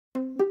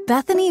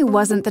Bethany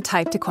wasn't the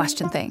type to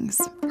question things.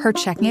 Her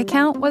checking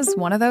account was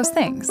one of those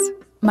things.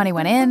 Money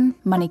went in,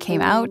 money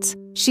came out.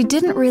 She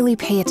didn't really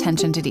pay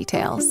attention to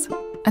details.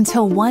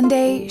 Until one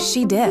day,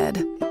 she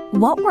did.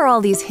 What were all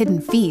these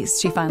hidden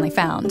fees she finally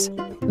found?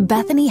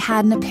 Bethany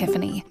had an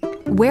epiphany.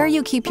 Where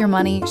you keep your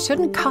money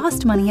shouldn't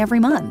cost money every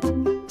month.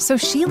 So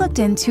she looked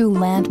into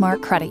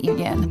Landmark Credit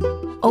Union.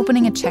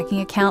 Opening a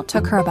checking account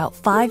took her about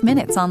 5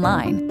 minutes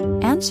online,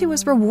 and she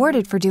was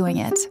rewarded for doing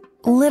it.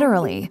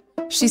 Literally.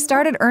 She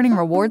started earning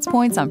rewards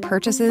points on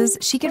purchases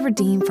she could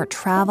redeem for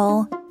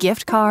travel,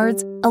 gift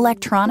cards,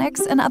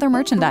 electronics, and other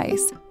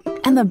merchandise.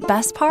 And the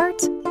best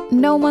part?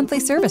 No monthly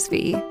service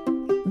fee.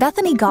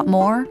 Bethany got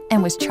more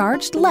and was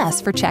charged less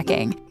for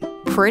checking.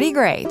 Pretty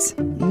great.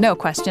 No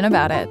question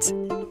about it.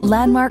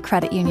 Landmark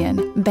Credit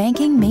Union.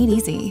 Banking made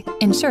easy.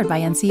 Insured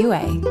by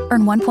NCUA.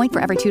 Earn 1 point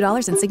for every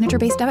 $2 in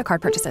signature-based debit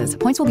card purchases.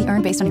 Points will be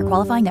earned based on your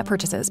qualifying net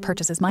purchases.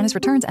 Purchases minus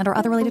returns and/or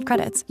other related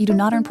credits. You do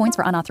not earn points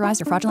for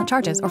unauthorized or fraudulent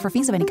charges or for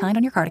fees of any kind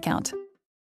on your card account.